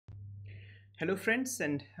Hello friends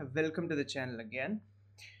and welcome to the channel again.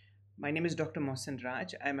 My name is Dr. Mohsen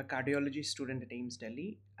Raj. I am a cardiology student at AIMS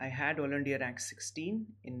Delhi. I had All India rank 16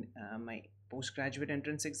 in my postgraduate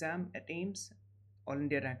entrance exam at AIMS, All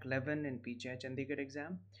India rank 11 in PGI Chandigarh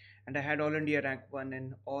exam, and I had All India rank 1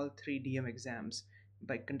 in all three DM exams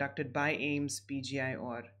conducted by AIMS, PGI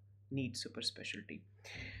or NEET super specialty.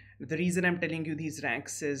 The reason I'm telling you these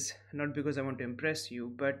ranks is not because I want to impress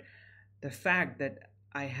you, but the fact that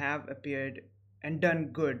I have appeared and done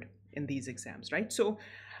good in these exams, right? So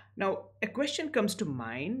now a question comes to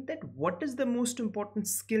mind that what is the most important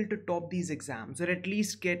skill to top these exams or at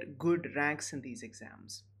least get good ranks in these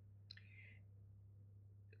exams?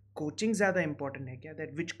 Coaching ज़्यादा important है क्या?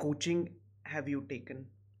 That which coaching have you taken,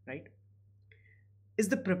 right? Is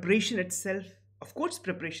the preparation itself, of course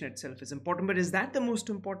preparation itself is important, but is that the most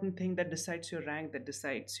important thing that decides your rank, that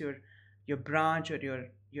decides your branch or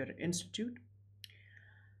your institute?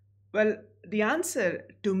 Well, the answer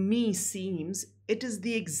to me seems it is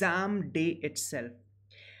the exam day itself.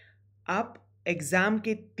 आप exam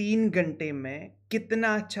के 3 घंटे में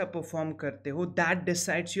कितना अच्छा perform करते हो, that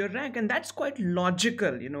decides your rank and that's quite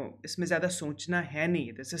logical. इसमें ज़्यादा सोचना है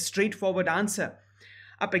नहीं. This is straight forward answer.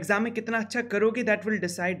 आप एग्जाम में कितना अच्छा करोगे that will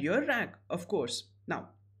decide your rank, of course. Now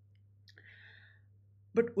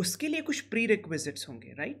but उसके लिए कुछ प्री रिक्विजिट्स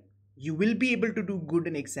होंगे, right? You will be able to do good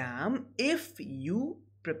in exam if you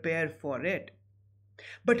prepare for it.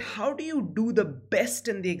 But how do you do the best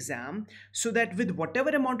in the exam so that with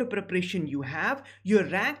whatever amount of preparation you have, your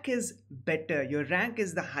rank is better, your rank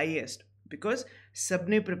is the highest? Because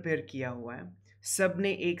सबने prepare किया हुआ है,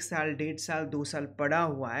 सबने 1 साल 1.5 साल 2 साल पढ़ा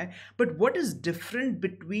हुआ है. But what is different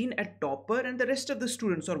between a topper and the rest of the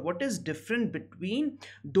students, or what is different between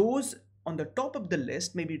those on the top of the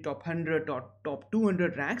list, maybe top 100 or top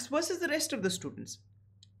 200 ranks versus the rest of the students?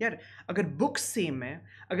 यार अगर books same है,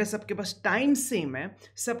 अगर सबके पास time same है,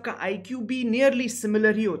 सबका IQ भी nearly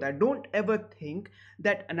similar ही होता है, don't ever think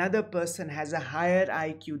that another person has a higher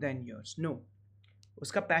IQ then yours. No,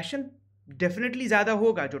 उसका पैशन डेफिनेटली ज़्यादा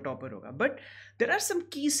होगा जो टॉपर होगा, बट देर आर सम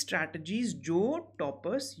की स्ट्रैटेजीज जो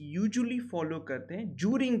टॉपर्स यूजुअली फॉलो करते हैं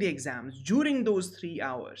during the exams, during those 3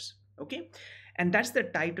 hours. Okay, and that's the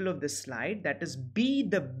title of this slide, that is be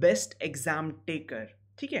the best exam taker.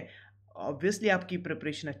 ठीक है, ऑब्वियसली आपकी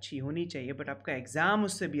preparation अच्छी होनी चाहिए, बट आपका एग्जाम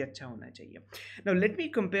उससे भी अच्छा होना चाहिए. Now let me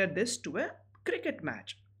compare this to a cricket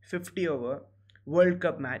match, 50 over world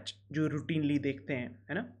cup match जो रूटीनली देखते हैं,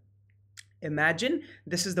 है ना? Imagine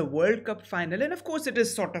this is the World Cup final, and of course it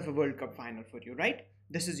is sort of a World Cup final for you, right?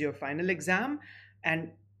 This is your final exam,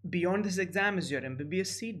 and beyond this exam is your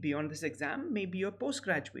MBBS seat. Beyond this exam, maybe your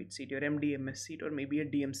postgraduate seat, your MD/MS seat, or maybe a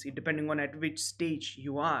DM seat, depending on at which stage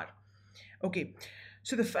you are. Okay,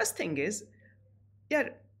 so the first thing is, yeah,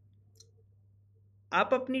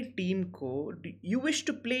 आप अपनी team को, you wish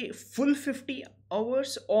to play full 50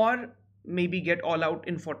 hours or maybe get all out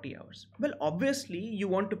in 40 hours. Well, obviously you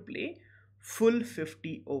want to play full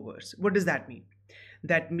 50 overs. What does that mean?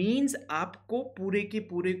 That means आपको पूरे के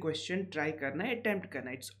पूरे question try करना है, attempt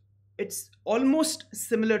करना है. It's almost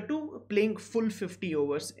similar to playing full 50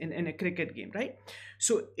 overs in a cricket game, right?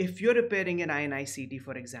 So if you're preparing an INICT,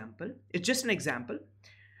 for example, it's just an example.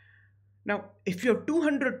 Now, if you have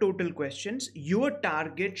 200 total questions, your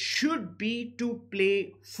target should be to play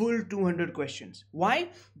full 200 questions. Why?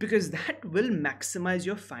 Because that will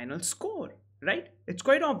maximize your final score, right?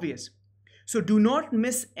 It's quite obvious. So do not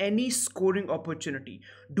miss any scoring opportunity.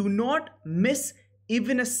 Do not miss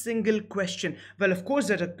even a single question. Well, of course,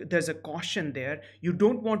 there's a caution there. You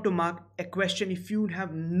don't want to mark a question if you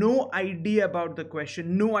have no idea about the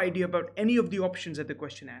question, no idea about any of the options that the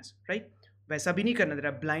question has, right? वैसा भी नहीं करना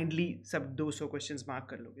जरा blindly सब 200 questions mark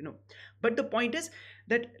कर लोगे, no. But the point is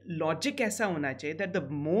that logic ऐसा होना चाहिए that the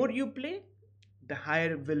more you play, the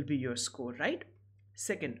higher will be your score, right?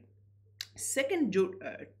 Second जो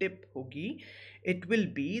tip होगी, it will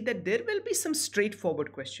be that there will be some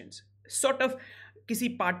straightforward questions. Sort of किसी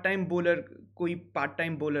part time bowler, कोई part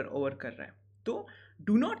time bowler over कर रहा है, तो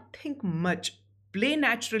do not think much, play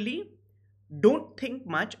naturally, don't think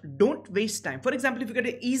much, don't waste time. For example, if you get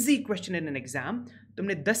an easy question in an exam,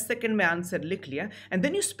 तुमने 10 second में answer लिख लिया, and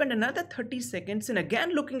then you spend another 30 seconds and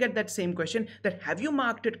again looking at that same question, that have you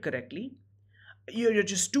marked it correctly? You're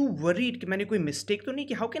just too worried कि मैंने कोई mistake तो नहीं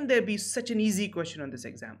की. How can there be such an easy question on this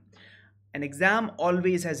exam? An exam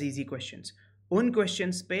always has easy questions. उन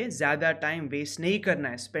questions पे ज़्यादा time waste नहीं करना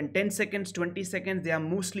है. Spend 10 seconds, 20 seconds. They are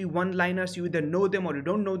mostly one-liners. You either know them or you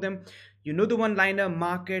don't know them. You know the one-liner,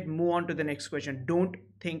 mark it, move on to the next question. Don't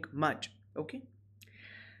think much. Okay?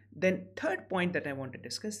 Then third point that I want to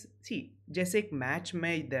discuss. See, जैसे एक match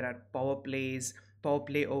में there are power plays, power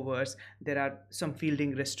play overs, there are some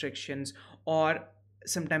fielding restrictions, or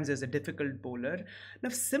sometimes there's a difficult bowler. Now,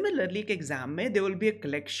 similarly, exam mein, there will be a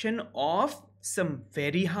collection of some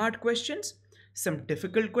very hard questions, some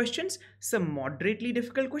difficult questions, some moderately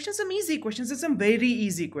difficult questions, some easy questions, and some very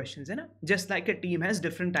easy questions. You know? Just like a team has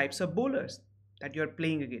different types of bowlers that you're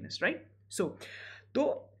playing against, right? So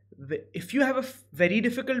if you have a very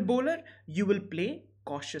difficult bowler, you will play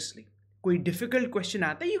cautiously. कोई difficult question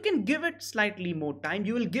आता है, you can give it slightly more time,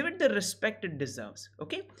 you will give it the respect it deserves,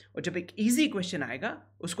 okay? और जब एक easy question आएगा,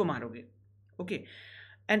 उसको मारोगे, okay?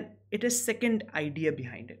 And it is second idea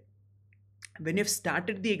behind it. When you've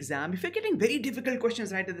started the exam, if you're getting very difficult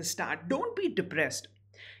questions right at the start, don't be depressed.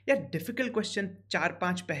 यार difficult question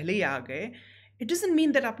 4-5 पहले ही आ गए, it doesn't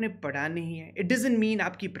mean that आपने पढ़ा नहीं है, it doesn't mean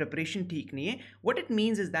आपकी preparation ठीक नहीं है. What it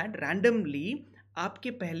means is that randomly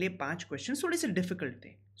आपके पहले 5 questions थोड़े से difficult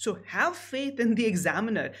थे. So have faith in the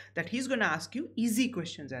examiner that he's going to ask you easy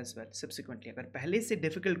questions as well subsequently. अगर पहले से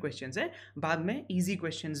difficult questions हैं, बाद में easy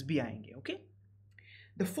questions भी आएंगे, okay?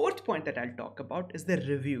 The fourth point that I'll talk about is the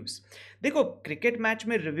reviews. देखो cricket match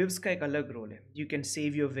में reviews का एक अलग role है. You can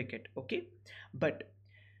save your wicket, okay? But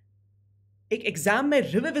एक एग्जाम में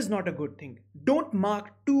review is not a good thing. Don't mark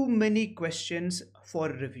to many questions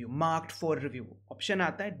for review. Marked for review option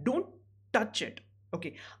आता है, don't touch it,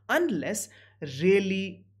 okay, unless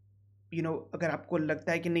really अगर आपको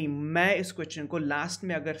लगता है कि नहीं, मैं इस क्वेश्चन को लास्ट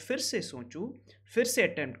में अगर फिर से सोचूं, फिर से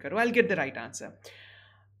अटेम्प्ट करूं, I will get the right answer.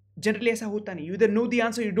 Generally ऐसा होता नहीं. यू इधर know the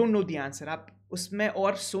answer, you don't know the answer. आप उसमें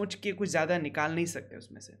और सोच के कुछ ज़्यादा निकाल नहीं सकते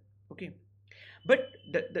उसमें से, okay. But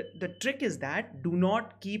the trick is that do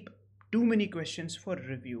not keep too many questions for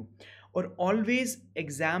review. और always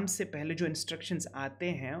exam से पहले जो instructions आते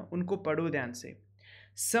हैं उनको पढ़ो ध्यान से.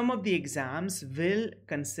 Some of the exams will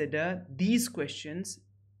consider these questions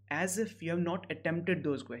as if you have not attempted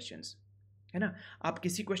those questions. है ना? आप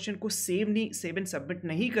किसी क्वेश्चन को सेव एंड सबमिट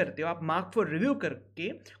नहीं करते हो, आप मार्क फॉर रिव्यू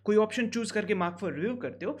करके कोई ऑप्शन चूज करके मार्क फॉर रिव्यू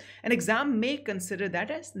करते हो, and exam may consider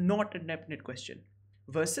that as not attempted question.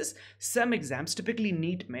 Versus some exams, typically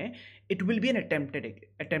NEET में, it will be an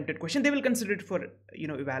attempted question. They will consider it for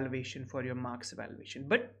evaluation, for your marks evaluation.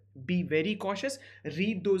 But be very cautious.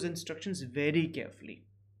 Read those instructions very carefully.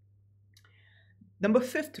 Number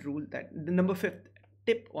fifth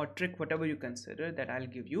tip or trick, whatever you consider, that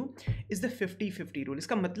I'll give you is the 50-50 rule.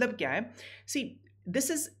 इसका मतलब क्या है? See,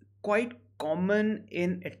 this is quite common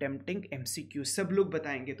in attempting MCQ. सब लोग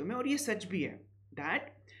बताएंगे तुम्हें, और ये सच भी है,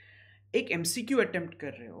 that एक MCQ अटेम्प्ट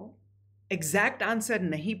कर रहे हो, एग्जैक्ट आंसर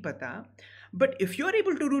नहीं पता, but if you are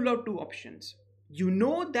able to rule out 2 options, you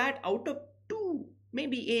know that out of 2 may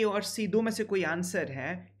be ए और सी, 2 में से कोई आंसर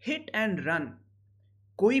है, हिट एंड रन.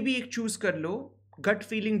 कोई भी एक चूज कर लो. गट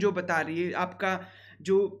फीलिंग जो बता रही है, आपका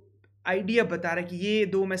जो आइडिया बता रहा है कि ये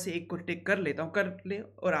 2 में से एक को टिक कर लेता हूँ, कर ले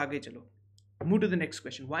और आगे चलो. Move to the next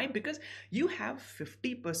question. Why? Because you have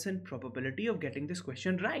 50% probability of getting this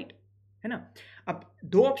question right. है ना? अब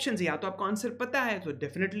 2 ऑप्शन है, या तो आपको आंसर पता है तो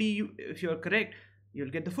definitely if you are correct you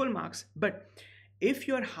will get the full marks. But if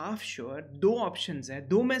you are half sure, 2 option है,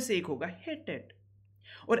 2 में से एक होगा, हिट इट.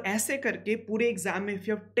 और ऐसे करके पूरे एग्जाम में if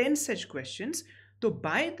you have 10 such questions, तो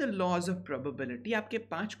by the laws of probability आपके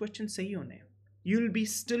 5 क्वेश्चन सही होने हैं. You will be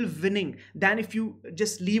still winning then if you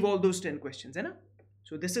just leave all those 10 questions, है ना?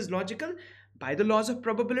 So this is logical. By the laws of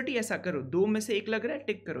probability ऐसा करो, 2 में से एक लग रहा है,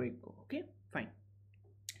 टिक करो एक को, okay, fine.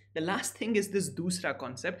 The last thing is this दूसरा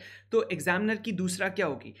concept. तो एग्जामिनर की दूसरा क्या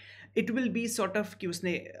होगी? It will be sort of कि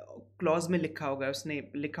उसने क्लॉज में लिखा होगा, उसने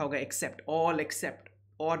लिखा होगा एक्सेप्ट, ऑल एक्सेप्ट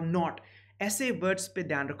और नॉट. ऐसे वर्ड्स पे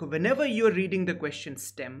ध्यान रखो. Whenever you are reading the question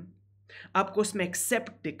stem, आपको उसमें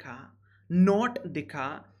एक्सेप्ट दिखा, नॉट दिखा,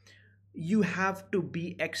 you have to be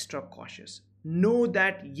extra cautious. Know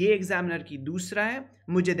that ये एग्जामिनर की दूसरा है,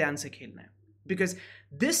 मुझे ध्यान से खेलना है. Because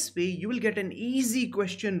this way you will get an easy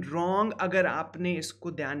question wrong अगर आपने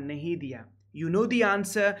इसको ध्यान नहीं दिया. You know the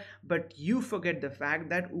answer but you forget the fact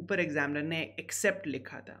that ऊपर एग्जामिनर ने accept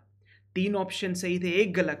लिखा था. 3 ऑप्शन सही थे,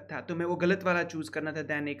 एक गलत था, तो मैं वो गलत वाला चूज करना था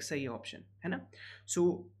देन एक सही ऑप्शन, है ना? So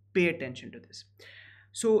pay attention to this.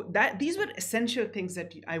 So these were essential things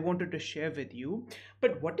that I wanted to share with you.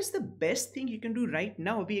 But what is the best thing you can do right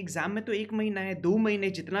now? अभी exam में तो 1 महीना है, 2 महीने,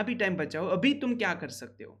 जितना भी टाइम बचा हो, अभी तुम क्या कर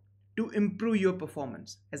सकते हो to improve your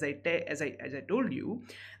performance? As I told you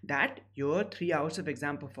that your 3 hours of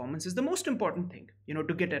exam performance is the most important thing,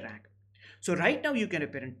 to get a rank. So right now you can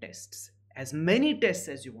appear in tests, as many tests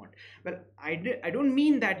as you want. Well, I don't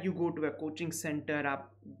mean that you go to a coaching center, आप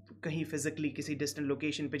कहीं physically किसी distant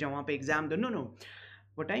location पे जाओ, वहाँ पे exam दो. No.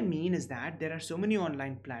 What I mean is that there are so many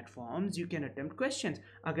online platforms you can attempt questions.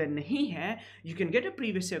 अगर नहीं है, you can get a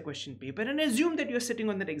previous year question paper and assume that you're sitting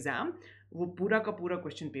on that exam वो पूरा का पूरा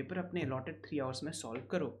question paper अपने allotted 3 hours में solve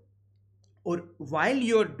करो. Or while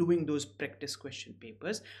you're doing those practice question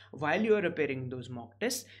papers, while you're preparing those mock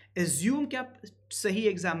tests, assume कि आप सही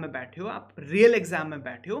एग्जाम में बैठे हो, आप रियल एग्जाम में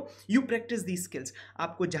बैठे हो. You practice the skills.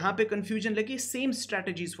 आपको जहाँ पे कंफ्यूजन लगे सेम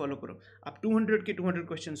स्ट्रैटेजीज फॉलो करो. आप 200 के 200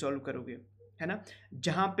 क्वेश्चन सॉल्व करोगे, है ना.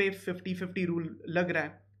 जहाँ पे 50-50 रूल लग रहा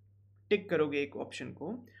है, टिक करोगे एक ऑप्शन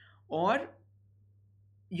को, और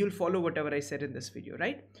you'll follow whatever I said in this video,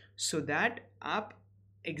 right? So that आप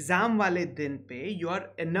एग्जाम वाले दिन पे यू आर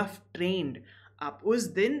इनफ ट्रेन्ड. आप उस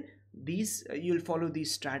दिन these you'll follow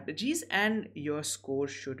these strategies and your score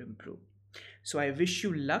should improve. So I wish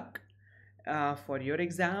you luck for your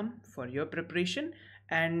exam, for your preparation,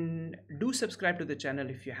 and do subscribe to the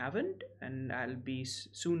channel if you haven't, and I'll be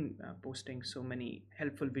soon posting so many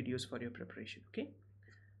helpful videos for your preparation. Okay,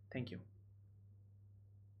 thank you.